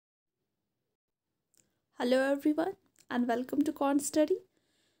Hello everyone and welcome to quant study.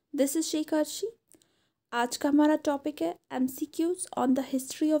 This is Sheikh आरशी। आज का हमारा टॉपिक है MCQs on the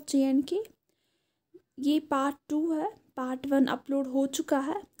history of J&K। ये part 2 है। पार्ट 1 अपलोड हो चुका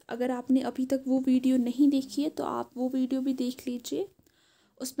है। अगर आपने अभी तक वो वीडियो नहीं देखी है तो आप वो वीडियो भी देख लीजिए।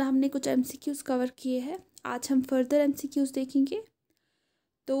 उसमें हमने कुछ MCQs कवर किए हैं। आज हम फर्दर MCQs देखेंगे।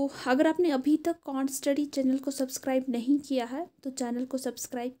 तो अगर आपने अभी तक क्वांट स्टडी चैनल को सब्सक्राइब नहीं किया है तो चैनल को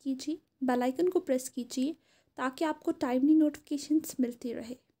सब्सक्राइब कीजिए, बेल आइकन को प्रेस कीजिए ताकि आपको टाइमली नोटिफिकेशंस मिलती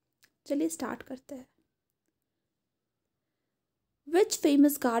रहे। चलिए स्टार्ट करते हैं। Which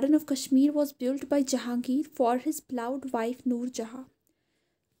famous garden of Kashmir was built by Jahangir for his beloved wife नूर जहाँ?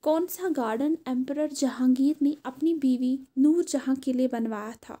 कौन सा गार्डन एम्परर जहांगीर ने अपनी बीवी नूर जहाँ के लिए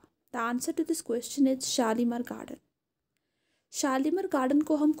बनवाया था? The answer to this question is Shalimar garden. Shalimar garden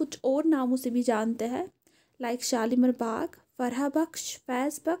को हम कुछ और नामों से भी जानते हैं, लाइक शालीमार बाग, फरहा बख्श,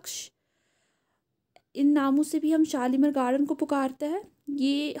 फैज़ बख्श। इन नामों से भी हम शालीमार गार्डन को पुकारते हैं।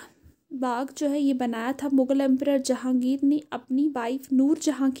 ये बाग जो है ये बनाया था मुग़ल एम्परर जहांगीर ने अपनी वाइफ नूर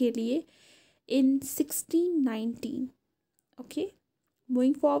जहाँ के लिए इन 1619। Okay,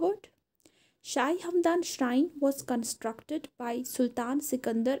 moving forward. Shahi Hamdan shrine was constructed by Sultan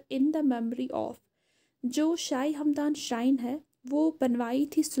Sikandar in the memory of. जो शाही हमदान श्राइन है वो बनवाई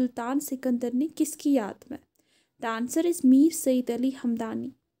थी सुल्तान सिकंदर ने किसकी याद में? The answer is Mir Saeed Ali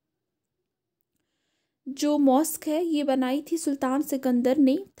Hamdani. जो मॉस्क है ये बनाई थी सुल्तान सिकंदर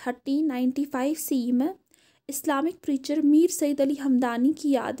ने 1395 सी में इस्लामिक प्रीचर मीर सईद अली हमदानी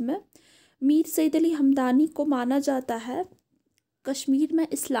की याद में। मीर सईद अली हमदानी को माना जाता है कश्मीर में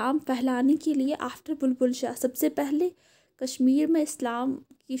इस्लाम फैलाने के लिए आफ्टर बुलबुल शाह। सबसे पहले कश्मीर में इस्लाम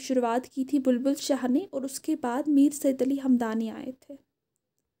की शुरुआत की थी बुलबुल शाह ने और उसके बाद मीर सईद अली हमदानी आए थे।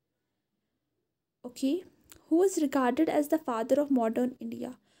 Okay, who is regarded as the father of modern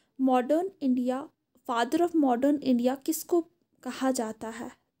India? Modern India, father of modern India किसको कहा जाता है?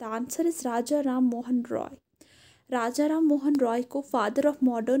 द आंसर इज राजा राम मोहन रॉय। राजा राम मोहन रॉय को फादर ऑफ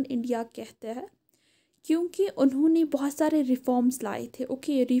मॉडर्न इंडिया कहते हैं क्योंकि उन्होंने बहुत सारे रिफॉर्म्स लाए थे।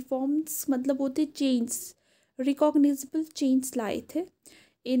 ओके, रिफॉर्म्स मतलब होते चेंज, रिकॉग्निजेबल चेंज लाए थे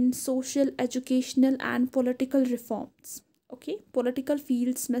इन social, educational and political reforms. Okay, political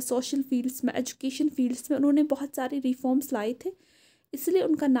fields में, सोशल फील्ड्स में, एजुकेशन फील्ड्स में उन्होंने बहुत सारे रिफॉर्म्स लाए थे, इसलिए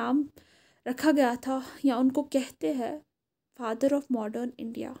उनका नाम रखा गया था या उनको कहते हैं father of modern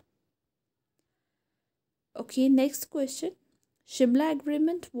India. Okay, next question. Shimla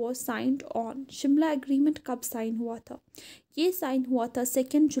agreement was signed on. Shimla agreement कब साइन हुआ था? ये साइन हुआ था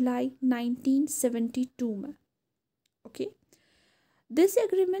 2 जुलाई 1972 में। ओके, दिस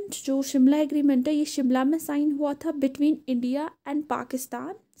एग्रीमेंट, जो शिमला एग्रीमेंट है ये शिमला में साइन हुआ था between India and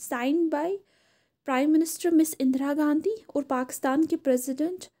Pakistan, sign by prime minister miss Indira Gandhi और पाकिस्तान के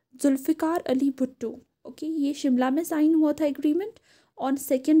प्रेसिडेंट जुल्फ़िकार अली भुट्टो। ओके, ये शिमला में साइन हुआ था agreement on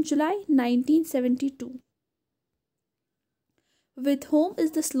 2 July 1972। With whom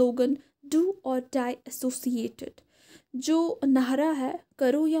is the slogan do or die associated? जो नारा है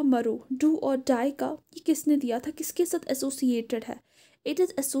करो या मरो, डू और डाई का, ये किसने दिया था, किसके साथ एसोसिएटेड है? It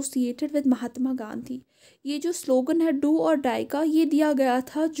is associated with Mahatma Gandhi. ये जो स्लोगन है डू और डाई का ये दिया गया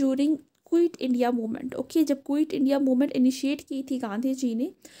था during quit India movement. Okay, जब क्विट इंडिया मूवमेंट इनिशिएट की थी गांधी जी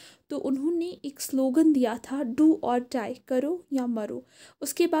ने तो उन्होंने एक स्लोगन दिया था डू और डाई, करो या मरो।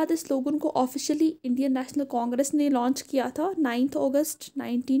 उसके बाद इस स्लोगन को ऑफिशियली इंडियन नेशनल कांग्रेस ने लॉन्च किया था 9 अगस्त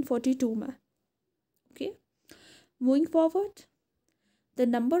 1942 में। Okay, moving forward. The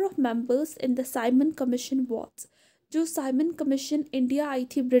number of members in the Simon commission was. जो साइमन कमीशन इंडिया आई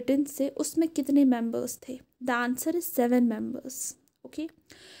थी ब्रिटेन से उसमें कितने मेंबर्स थे? The answer is 7 members. Okay,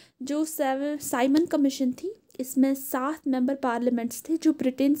 जो साइमन कमीशन थी इसमें 7 मेंबर पार्लियामेंट्स थे जो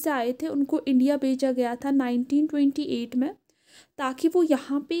ब्रिटेन से आए थे, उनको इंडिया भेजा गया था 1928 में ताकि वो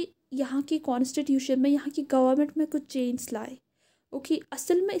यहाँ के कॉन्स्टिट्यूशन में, यहाँ की गवर्नमेंट में कुछ चेंज लाए। ओके,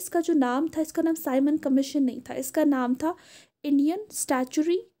 असल में इसका जो नाम था, इसका नाम साइमन कमीशन नहीं था, इसका नाम था Indian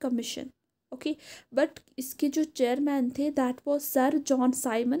statutory commission. Okay, but इसके जो चेयरमैन थे that was sir John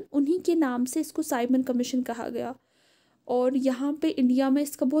Simon, उन्हीं के नाम से इसको साइमन कमीशन कहा गया। और यहाँ पे इंडिया में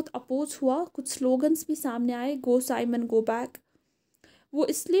इसका बहुत अपोज हुआ, कुछ स्लोगन्स भी सामने आए, गो साइमन गो बैक। वो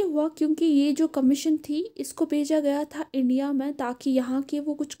इसलिए हुआ क्योंकि ये जो कमीशन थी इसको भेजा गया था इंडिया में ताकि यहाँ के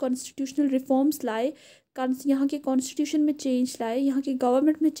वो कुछ कॉन्स्टिट्यूशनल रिफॉर्म्स लाए, यहाँ के कॉन्स्टिट्यूशन में चेंज लाए, यहाँ की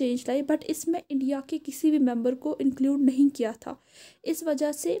गवर्नमेंट में चेंज लाए, बट इसमें इंडिया के किसी भी मेंबर को इंक्लूड नहीं किया था। इस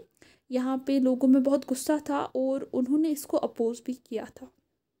वजह से यहाँ पे लोगों में बहुत गुस्सा था और उन्होंने इसको अपोज भी किया था।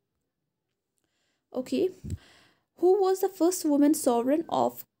 Okay, Who was the first woman sovereign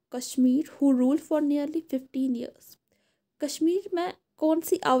of Kashmir who ruled for nearly 15 years? Kashmir में कौन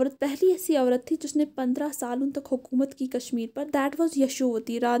सी औरत पहली ऐसी औरत थी जिसने 15 सालों तक हुकूमत की कश्मीर पर? दैट वाज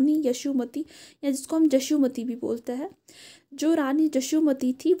यशोवती, रानी यशोमती, या जिसको हम जशोमती भी बोलते हैं। जो रानी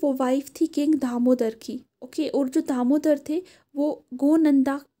जशोमती थी वो वाइफ थी किंग दामोदर की। ओके, और जो दामोदर थे वो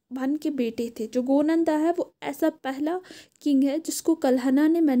गोनंदा भान के बेटे थे। जो गोनंदा है वो ऐसा पहला किंग है जिसको कल्हना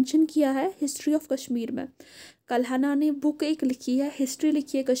ने मेंशन किया है हिस्ट्री ऑफ कश्मीर में। कल्हना ने बुक एक लिखी है, हिस्ट्री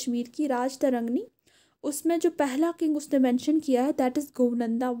लिखी है कश्मीर की, राज तरंगनी। उसमें जो पहला किंग उसने मेंशन किया है दैट इज़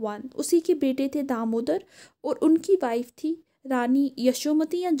गोनंदा वन। उसी के बेटे थे दामोदर और उनकी वाइफ थी रानी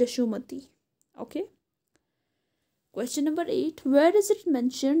यशोमती या Jashomati. Okay, question number 8, where is it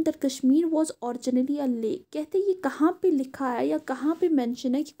mention that Kashmir was originally a lake? कहते हैं ये कहाँ पे लिखा है या कहाँ पे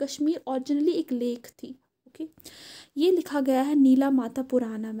मेंशन है कि कश्मीर ओरिजिनली एक लेक थी? ओके, ये लिखा गया है नीला माता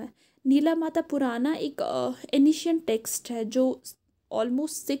पुराना में। नीला माता पुराना एक एनिशियंट टेक्स्ट है जो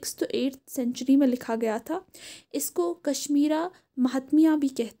almost 6th to 8th century में लिखा गया था। इसको कश्मीरा महात्मिया भी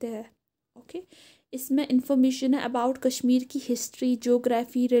कहते हैं। ओके, इसमें इंफॉर्मेशन है अबाउट कश्मीर की हिस्ट्री,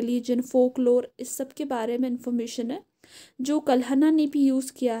 ज्योग्राफी, रिलीजन, फोकलोर, इस सब के बारे में इंफॉर्मेशन है जो कल्हना ने भी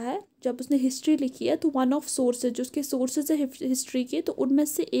यूज़ किया है जब उसने हिस्ट्री लिखी है। तो वन ऑफ सोर्सेज जो उसके सोर्सेज है हिस्ट्री के, तो उनमें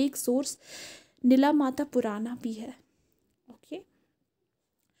से एक सोर्स नीला माता पुराना भी है। ओके,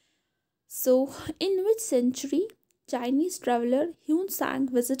 सो इन विच सेंचुरी चाइनीज़ ट्रैवलर ह्यून सांग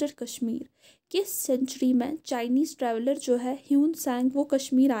विजिटेड कश्मीर? किस सेंचुरी में चाइनीज़ ट्रैवलर जो है ह्यून सांग वो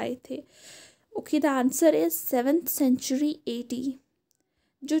कश्मीर आए थे? Okay, the answer is 7th century AD।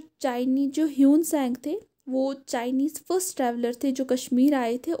 जो ह्यून सांग थे वो चाइनीज़ फर्स्ट ट्रैवलर थे जो कश्मीर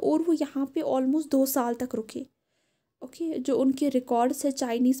आए थे और वो यहाँ पे ऑलमोस्ट 2 साल तक रुके। ओके, जो उनके रिकॉर्ड्स है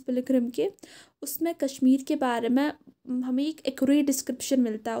चाइनीज़ पिलग्रिम के, उसमें कश्मीर के बारे में हमें एक एक्यूरेट डिस्क्रिप्शन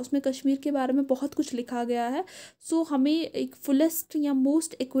मिलता है। उसमें कश्मीर के बारे में बहुत कुछ लिखा गया है। सो हमें एक फुलेस्ट या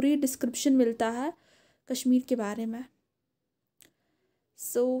मोस्ट एक्यूरेट डिस्क्रिप्शन मिलता है कश्मीर के बारे में।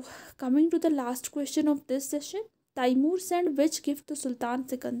 So coming to the last question of this session, Taimur send which gift to सुल्तान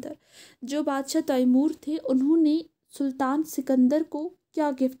सिकंदर? जो बादशाह तैमूर थे उन्होंने सुल्तान सिकंदर को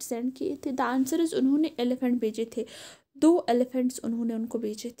क्या गिफ्ट सेंड किए थे? द आंसर इज उन्होंने एलिफेंट भेजे थे। 2 एलिफेंट्स उन्होंने उनको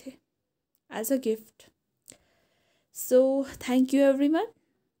भेजे थे as a gift. So thank you everyone.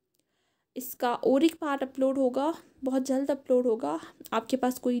 इसका और एक पार्ट अपलोड होगा, बहुत जल्द अपलोड होगा। आपके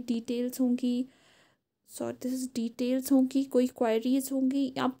पास कोई डिटेल्स होंगी, कोई क्वायरीज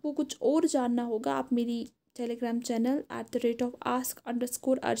होंगी, आपको कुछ और जानना होगा, आप मेरी टेलीग्राम चैनल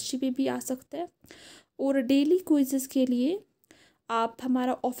 @ask_ARSHIE पे भी आ सकते हैं। और डेली क्विज़ेस के लिए आप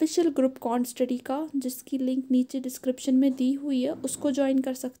हमारा ऑफिशियल ग्रुप क्वांट स्टडी का, जिसकी लिंक नीचे डिस्क्रिप्शन में दी हुई है, उसको ज्वाइन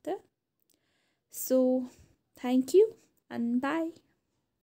कर सकते हैं। So thank you and bye.